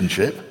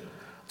relationship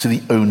to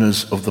the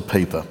owners of the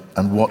paper,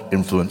 and what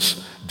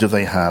influence do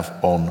they have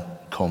on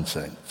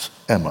content?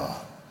 Emma.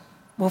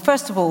 Well,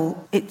 first of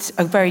all, it's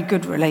a very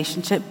good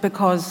relationship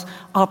because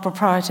our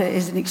proprietor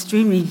is an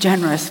extremely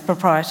generous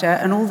proprietor,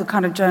 and all the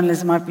kind of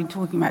journalism I've been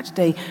talking about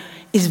today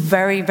is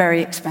very,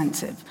 very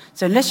expensive.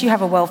 So unless you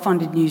have a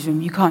well-funded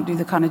newsroom, you can't do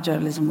the kind of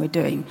journalism we're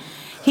doing.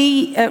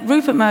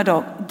 Rupert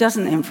Murdoch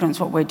doesn't influence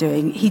what we're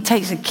doing. He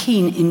takes a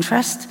keen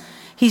interest.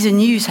 He's a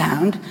news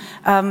hound,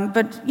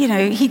 but,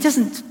 he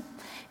doesn't...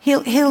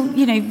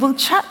 we'll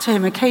chat to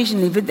him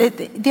occasionally, but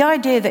the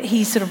idea that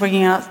he's sort of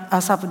bringing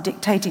us up and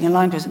dictating a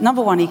line to us,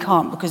 number one, he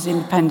can't because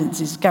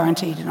independence is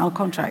guaranteed in our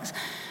contracts.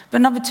 But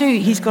number two,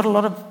 he's got a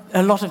lot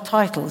of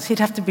titles. He'd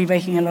have to be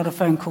making a lot of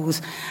phone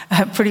calls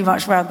pretty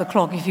much round the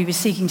clock if he was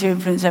seeking to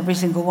influence every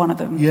single one of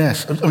them.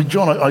 Yes. I mean,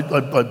 John,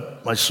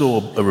 I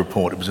saw a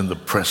report, it was in the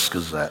Press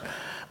Gazette,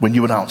 when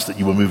you announced that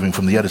you were moving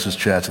from the editor's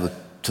chair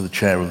to the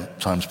chair of the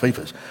Times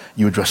papers.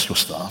 You addressed your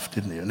staff,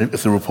 didn't you? And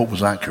if the report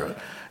was accurate,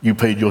 you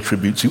paid your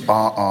tribute to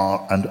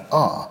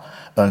RR&R.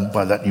 And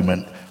by that you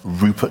meant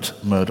Rupert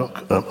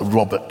Murdoch,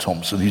 Robert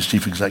Thompson, who's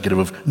chief executive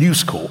of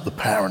News Corp, the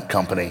parent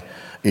company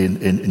in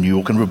New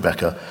York, and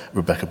Rebecca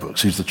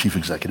Brooks, who's the chief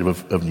executive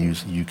of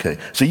News UK.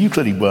 So you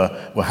clearly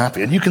were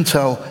happy. And you can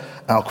tell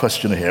our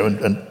questioner here,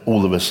 and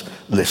all of us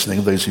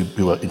listening, those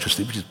who are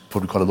interested, which is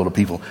probably quite a lot of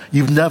people,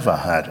 you've never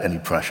had any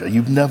pressure.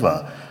 You've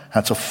never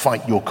had to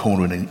fight your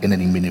corner in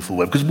any meaningful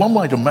way. Because one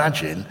might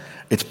imagine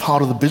it's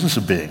part of the business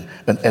of being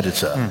an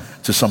editor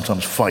to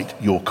sometimes fight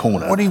your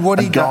corner. What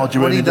he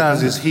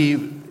does is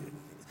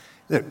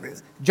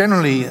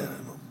generally,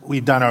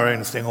 we've done our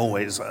own thing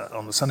always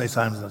on the Sunday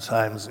Times and the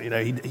Times.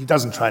 He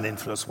doesn't try and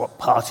influence what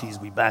parties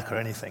we back or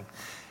anything.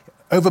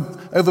 Over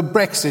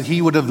Brexit,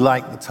 he would have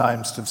liked the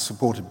Times to have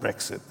supported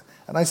Brexit.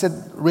 And I said,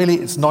 really,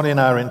 it's not in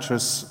our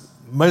interests.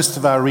 Most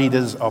of our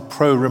readers are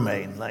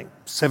pro-Remain, like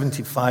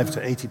 75 to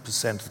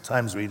 80% of the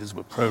Times readers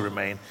were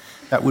pro-Remain.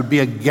 That would be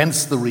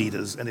against the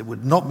readers, and it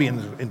would not be in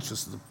the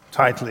interest of the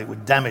title, it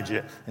would damage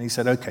it. And he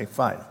said, okay,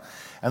 fine.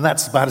 And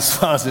that's about as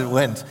far as it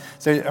went.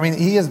 So, I mean,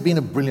 he has been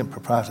a brilliant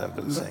proprietor, I've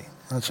got to say.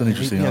 That's an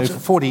interesting answer. For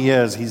 40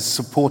 years, he's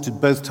supported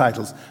both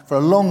titles. For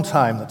a long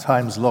time, the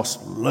Times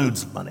lost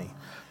loads of money.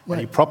 Right.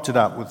 And he propped it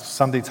up with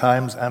Sunday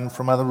Times and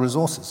from other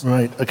resources.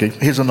 Right, okay.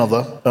 Here's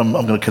another. I'm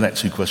going to connect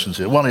two questions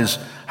here. One is,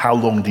 how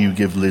long do you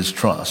give Liz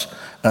Truss?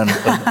 And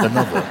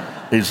another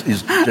is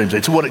James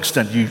A. To what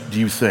extent do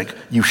you think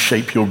you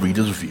shape your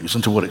readers' views,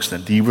 and to what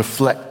extent do you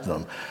reflect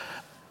them?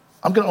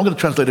 I'm going to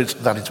translate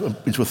that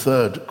into a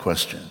third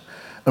question.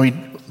 I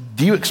mean,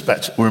 do you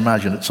expect or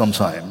imagine at some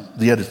time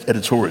the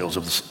editorials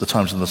of the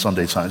Times and the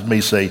Sunday Times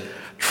may say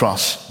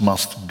Truss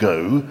must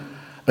go,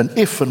 and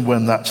if and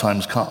when that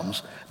time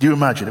comes, do you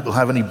imagine it will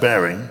have any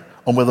bearing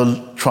on whether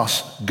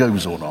Truss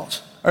goes or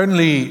not?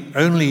 Only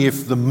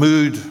if the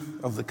mood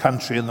of the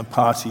country and the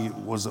party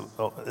was...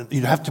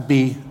 you'd have to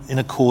be in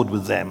accord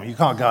with them. You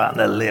can't go out on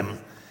a limb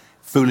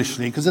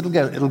foolishly, because it'll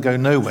go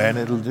nowhere, and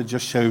it'll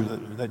just show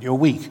that you're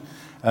weak.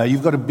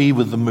 You've got to be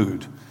with the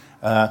mood.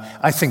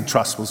 I think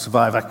Truss will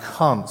survive. I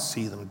can't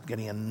see them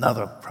getting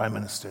another prime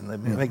minister, and they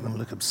make them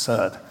look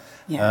absurd.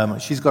 Yeah.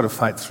 She's got to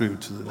fight through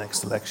to the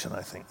next election,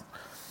 I think.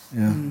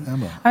 Yeah,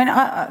 Emma. I mean,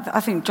 I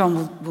think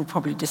John will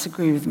probably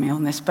disagree with me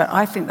on this, but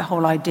I think the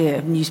whole idea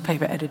of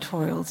newspaper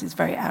editorials is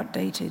very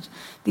outdated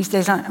these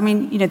days. I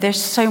mean,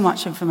 there's so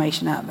much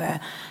information out there.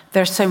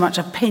 There's so much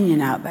opinion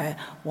out there.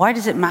 Why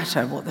does it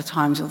matter what the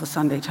Times or the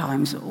Sunday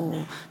Times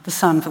or the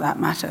Sun, for that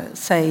matter,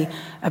 say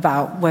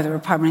about whether a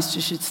Prime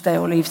Minister should stay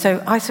or leave?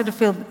 So I sort of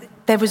feel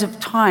there was a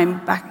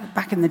time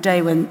back in the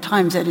day when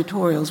Times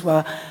editorials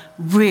were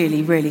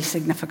really, really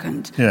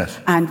significant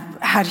and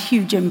had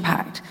huge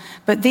impact.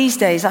 But these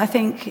days, I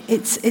think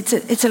it's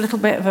a little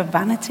bit of a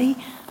vanity.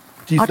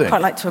 I'd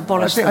quite like to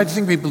abolish them. I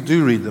think people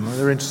do read them, and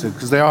they're interested,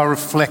 because they are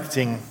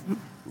reflecting.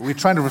 We're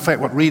trying to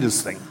reflect what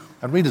readers think,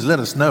 and readers let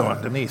us know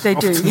underneath. They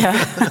do, yeah.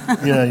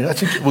 yeah. I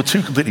think, well,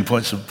 two completely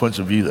points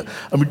of view there.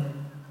 I mean,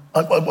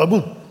 I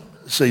will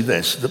say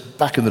this, that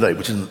back in the day,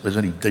 which was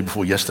only the day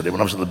before yesterday, when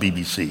I was at the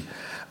BBC,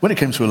 when it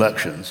came to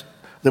elections,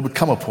 there would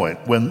come a point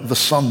when the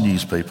Sun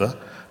newspaper,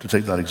 to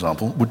take that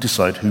example, would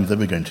decide who they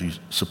were going to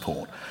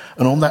support.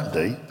 And on that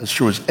day, as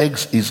sure as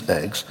eggs is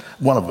eggs,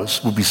 one of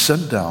us would be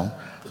sent down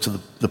to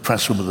the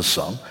press room of the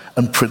Sun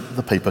and print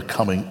the paper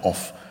coming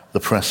off the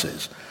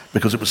presses,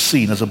 because it was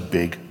seen as a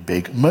big,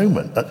 big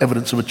moment,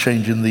 evidence of a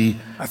change in the...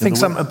 I think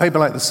a paper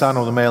like the Sun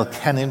or the Mail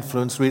can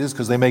influence readers,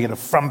 because they make it a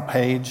front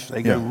page.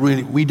 They go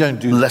really... We don't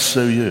do... Less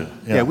so you.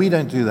 Yeah, we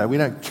don't do that. We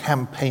don't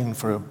campaign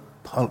for a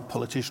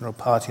politician or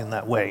party in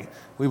that way.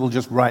 We will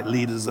just write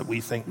leaders that we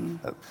think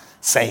are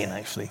sane,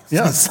 actually.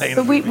 Yeah. Sane,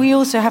 but we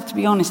also have to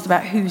be honest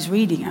about who's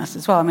reading us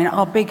as well. I mean,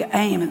 our big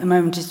aim at the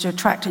moment is to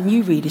attract a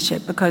new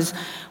readership, because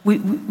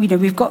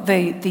we've got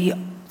the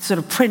sort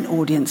of print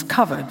audience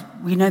covered.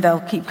 We know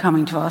they'll keep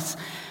coming to us,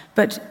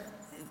 but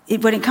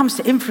when it comes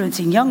to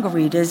influencing younger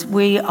readers,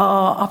 we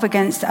are up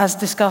against, as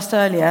discussed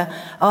earlier,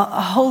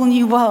 a whole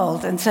new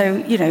world. And so,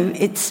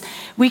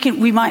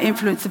 we might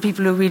influence the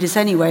people who read us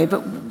anyway,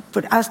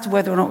 but as to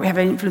whether or not we have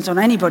any influence on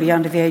anybody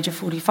under the age of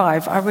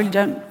 45,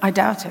 I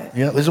doubt it.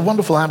 Yeah, there's a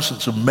wonderful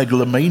absence of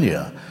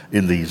megalomania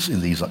in these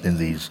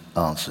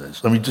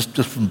answers. I mean, just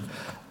from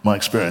my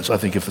experience, I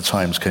think if the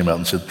Times came out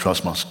and said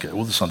trust must go,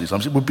 or the Sunday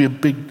Times, it would be a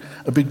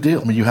big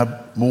deal. I mean, you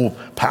have more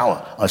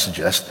power, I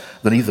suggest,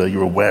 than either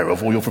you're aware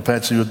of or you're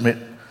prepared to admit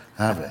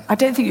having. I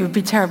don't think it would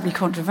be terribly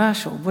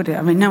controversial, would it?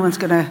 I mean, no one's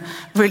going to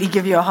really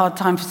give you a hard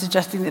time for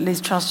suggesting that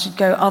Liz Truss should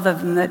go, other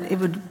than that it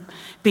would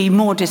be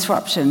more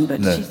disruption,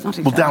 but no. She's not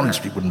exactly... Well, Downing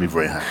Street wouldn't be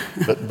very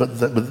happy, but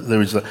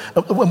there is that.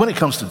 When it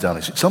comes to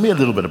Downing Street, tell me a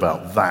little bit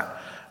about that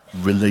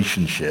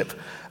relationship.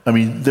 I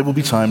mean, there will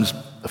be times,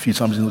 a few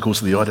times in the course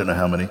of the year, I don't know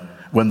how many,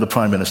 when the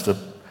Prime Minister,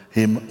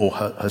 him or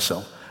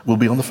herself, will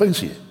be on the phone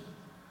to you.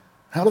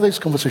 How do those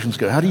conversations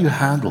go? How do you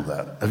handle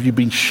that? Have you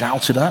been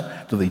shouted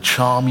at? Do they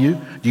charm you?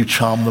 Do you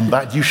charm them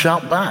back? Do you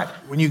shout back?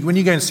 When you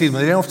go and see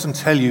them, they often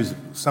tell you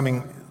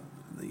something.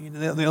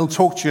 They'll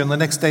talk to you, and the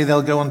next day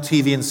they'll go on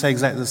TV and say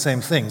exactly the same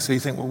thing. So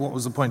you think, well, what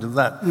was the point of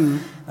that?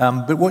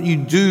 But what you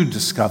do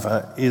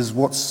discover is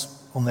what's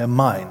on their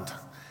mind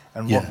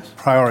and what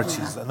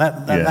priorities, and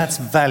that's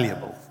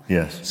valuable.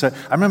 Yes. So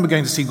I remember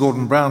going to see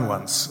Gordon Brown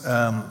once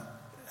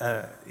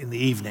in the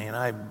evening,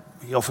 and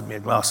he offered me a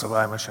glass of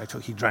wine, which I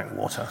took. He drank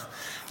water.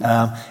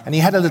 And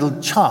he had a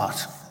little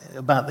chart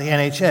about the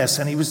NHS,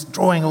 and he was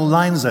drawing all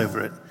lines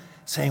over it,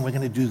 saying we're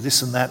going to do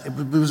this and that. It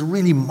was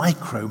really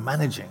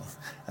micromanaging.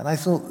 And I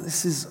thought,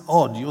 this is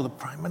odd. You're the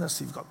Prime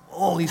Minister. You've got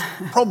all these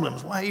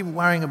problems. Why are you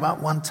worrying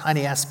about one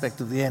tiny aspect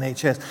of the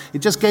NHS? It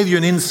just gave you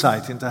an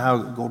insight into how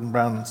Gordon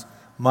Brown's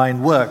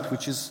mind worked,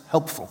 which is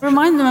helpful.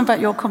 Remind them about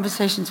your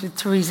conversations with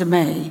Theresa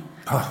May.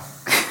 Oh,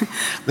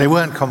 they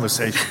weren't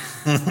conversations.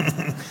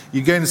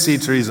 You'd go and see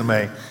Theresa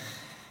May,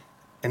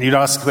 and you'd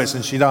ask a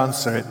question, she'd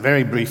answer it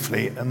very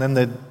briefly, and then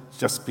there'd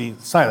just be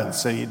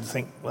silence. So you'd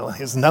think, well,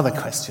 here's another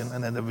question,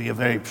 and then there'd be a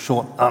very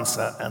short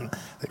answer. And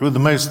they were the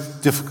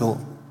most difficult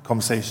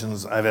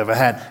conversations I've ever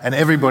had. And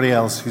everybody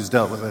else who's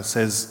dealt with her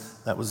says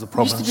that was the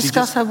problem. We used to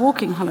discuss her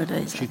walking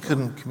holidays. She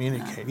couldn't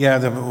communicate.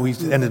 Yeah, we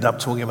ended up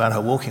talking about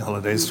her walking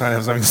holidays, trying to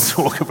have something to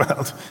talk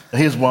about.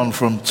 Here's one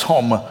from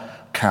Tom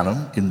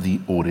Canham in the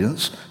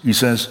audience, who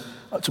says,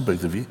 to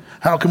both of you,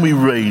 how can we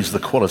raise the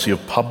quality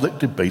of public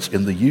debates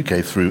in the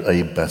UK through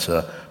a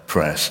better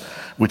press?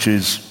 Which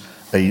is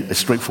a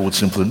straightforward,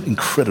 simple, and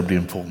incredibly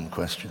important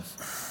question.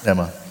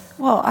 Emma?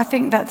 Well, I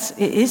think it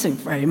is a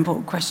very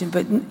important question,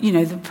 but,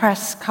 the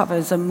press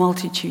covers a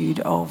multitude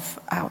of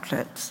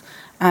outlets,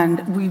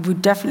 and we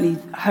would definitely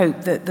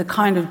hope that the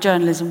kind of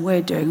journalism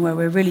we're doing, where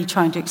we're really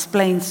trying to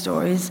explain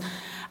stories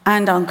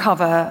and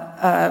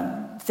uncover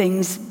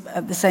things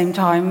at the same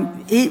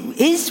time, it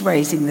is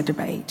raising the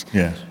debate.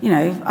 Yes.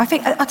 I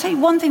think, I'll tell you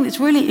one thing that's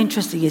really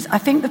interesting is I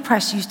think the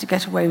press used to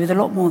get away with a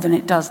lot more than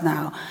it does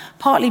now,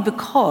 partly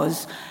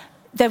because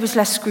there was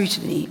less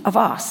scrutiny of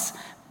us.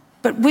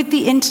 But with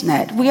the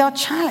internet, we are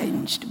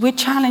challenged. We're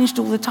challenged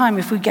all the time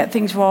if we get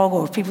things wrong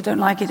or if people don't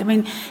like it. I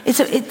mean, it's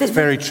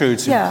very true.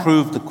 It's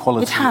improved the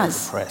quality of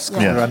the press.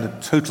 Yeah. We're under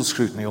total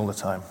scrutiny all the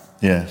time.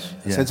 Yes.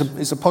 So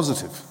it's a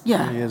positive.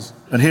 Yeah. It really is.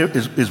 And here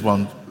is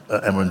one,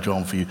 Emma and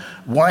John, for you.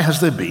 Why has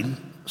there been,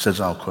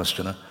 says our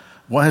questioner,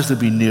 Why has there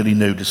been nearly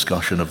no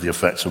discussion of the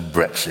effects of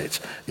Brexit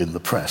in the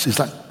press? Is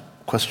that a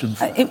question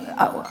for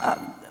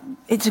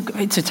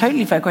It's a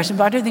totally fair question,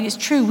 but I don't think it's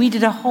true. We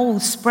did a whole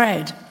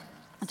spread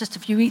just a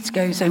few weeks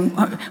ago saying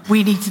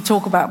we need to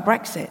talk about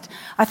Brexit.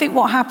 I think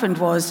what happened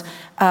was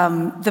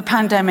the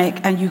pandemic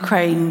and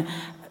Ukraine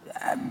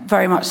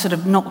very much sort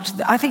of knocked...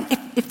 I think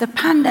if the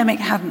pandemic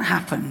hadn't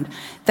happened,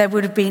 there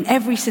would have been...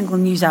 Every single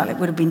news outlet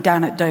would have been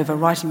down at Dover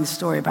writing the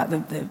story about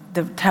the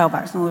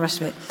tailbacks and all the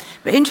rest of it.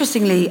 But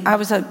interestingly, I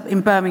was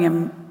in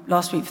Birmingham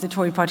last week for the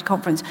Tory party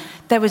conference.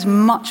 There was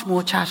much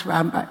more chat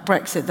around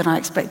Brexit than I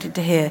expected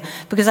to hear,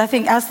 because I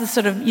think as the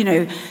sort of,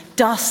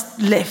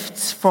 dust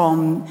lifts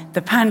from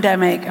the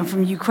pandemic and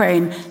from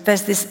Ukraine,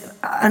 there's this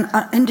an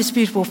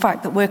indisputable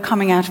fact that we're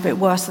coming out of it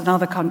worse than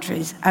other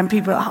countries, and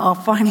people are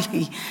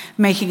finally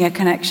making a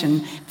connection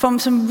from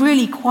some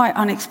really quite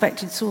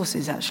unexpected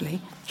sources,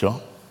 actually.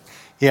 John?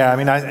 Yeah, I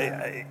mean,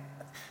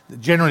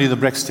 generally the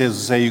Brexiteers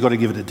say you've got to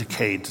give it a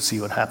decade to see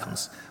what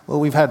happens. Well,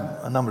 we've had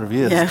a number of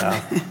years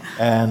now,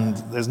 and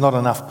there's not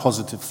enough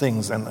positive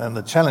things. And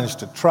the challenge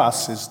to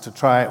Truss is to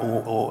try,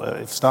 or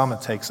if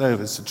Starmer takes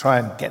over, is to try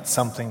and get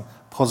something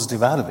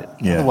positive out of it.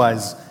 Yeah.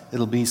 Otherwise,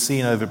 it'll be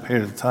seen over a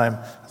period of time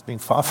as being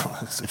far from a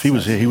success. If he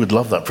was here, he would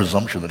love that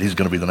presumption that he's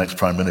going to be the next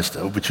Prime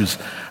Minister, which is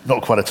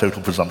not quite a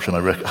total presumption, I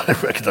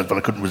recognise, but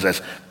I couldn't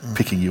resist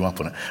picking you up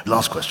on it.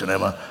 Last question,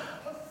 Emma.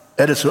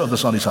 Editor of the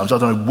Sunday Times, I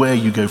don't know where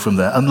you go from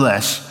there,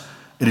 unless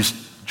it is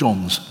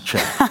John's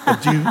chair.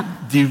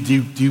 Do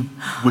you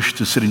wish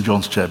to sit in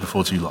John's chair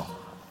before too long?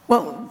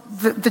 Well,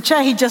 the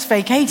chair he just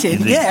vacated,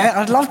 Indeed. Yeah,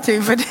 I'd love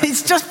to, but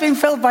it's just been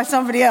filled by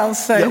somebody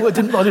else. So. Yeah, well,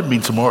 I didn't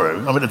mean tomorrow.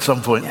 I mean, at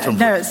some point.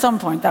 No, at some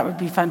point, that would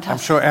be fantastic. I'm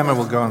sure Emma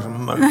will go on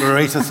to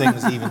greater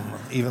things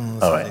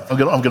even All right, I'm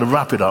going to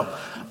wrap it up.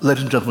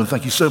 Ladies and gentlemen,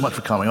 thank you so much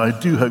for coming. I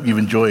do hope you've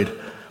enjoyed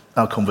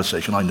our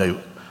conversation. I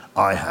know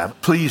I have.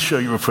 Please show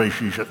your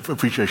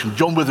appreciation.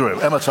 John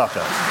Witherow, Emma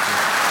Tucker.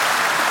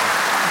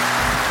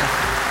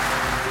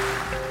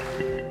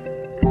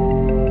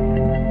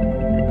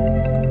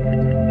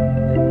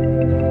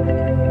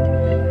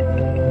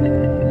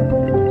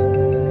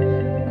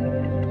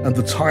 And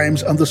the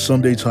Times and the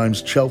Sunday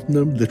Times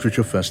Cheltenham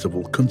Literature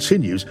Festival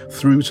continues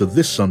through to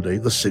this Sunday,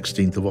 the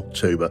 16th of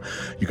October.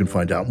 You can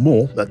find out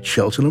more at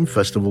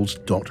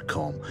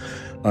cheltenhamfestivals.com.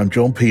 I'm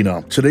John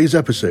Pienaar. Today's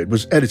episode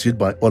was edited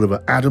by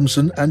Oliver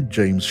Adamson and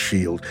James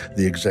Shield.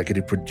 The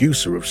executive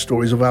producer of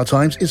Stories of Our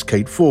Times is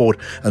Kate Ford,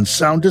 and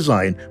sound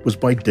design was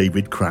by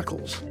David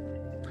Crackles.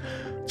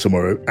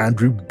 Tomorrow,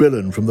 Andrew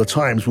Billen from The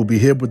Times will be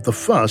here with the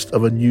first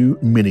of a new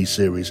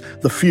mini-series,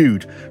 The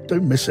Feud.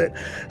 Don't miss it.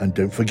 And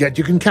don't forget,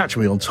 you can catch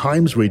me on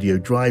Times Radio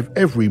Drive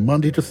every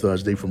Monday to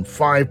Thursday from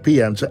 5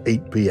 p.m. to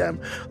 8 p.m.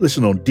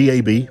 Listen on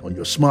DAB, on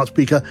your smart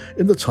speaker,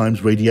 in the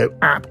Times Radio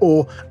app,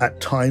 or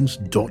at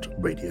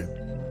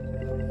times.radio.